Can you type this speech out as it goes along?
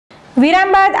વિરામ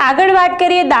બાદ આગળ વાત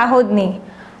કરીએ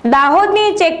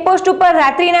દાહોદની ચેકપોસ્ટ ઉપર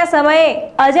રાત્રિના સમયે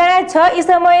અજાણ્યા 6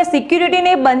 ઈસમોએ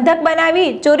સિક્યુરિટીને બંધક બનાવી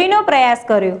ચોરીનો પ્રયાસ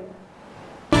કર્યો।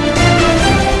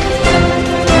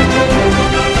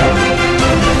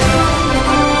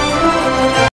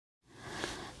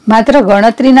 માત્ર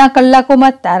ગણતરીના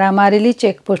કલાકોમાં તારા મારેલી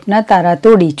ચેકપોસ્ટના તારા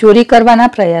તોડી ચોરી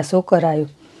કરવાના પ્રયાસો કરાયો।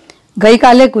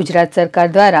 ગઈકાલે ગુજરાત સરકાર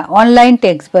દ્વારા ઓનલાઈન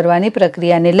ટેક્સ ભરવાની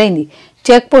પ્રક્રિયાને લઈને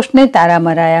ચેકપોસ્ટને તારા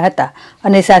મરાયા હતા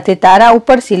અને સાથે તારા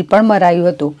ઉપર સીલ પણ મરાયું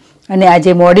હતું અને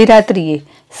આજે મોડી રાત્રિએ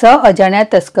 6 અજાણ્યા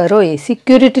તસ્કરોએ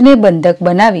સિક્યુરિટીને બંધક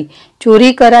બનાવી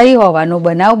ચોરી કરાઈ હોવાનો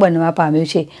બનાવ બનવા પામ્યો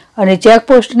છે અને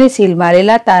ચેકપોસ્ટને સીલ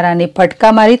મારેલા તારાને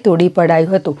ફટકા મારી તોડી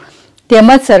પડાયું હતું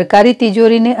તેમજ સરકારી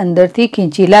તિજોરીને અંદરથી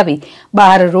ખીંચી લાવી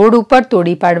બહાર રોડ ઉપર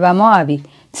તોડી પાડવામાં આવી।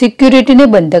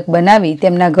 સિક્યુરિટીને બંધક બનાવી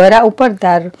તેમના ઘર ઉપર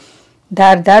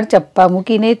ધારદાર ચપ્પા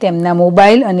મૂકીને તેમના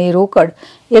મોબાઈલ અને રોકડ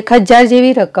 1000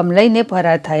 જેવી રકમ લઈને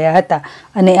ફરાર થયા હતા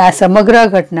અને આ સમગ્ર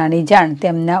ઘટનાની જાણ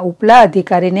તેમના ઉપલા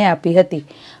અધિકારીને આપી હતી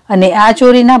અને આ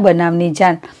ચોરીના બનાવની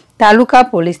જાણ તાલુકા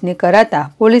પોલીસને કરાતા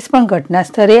પોલીસ પણ ઘટના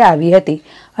સ્થળે આવી હતી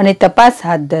અને તપાસ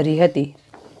હાથ ધરી હતી।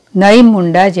 નઈમ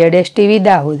મુંડા ZSTV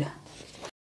દાહોદ।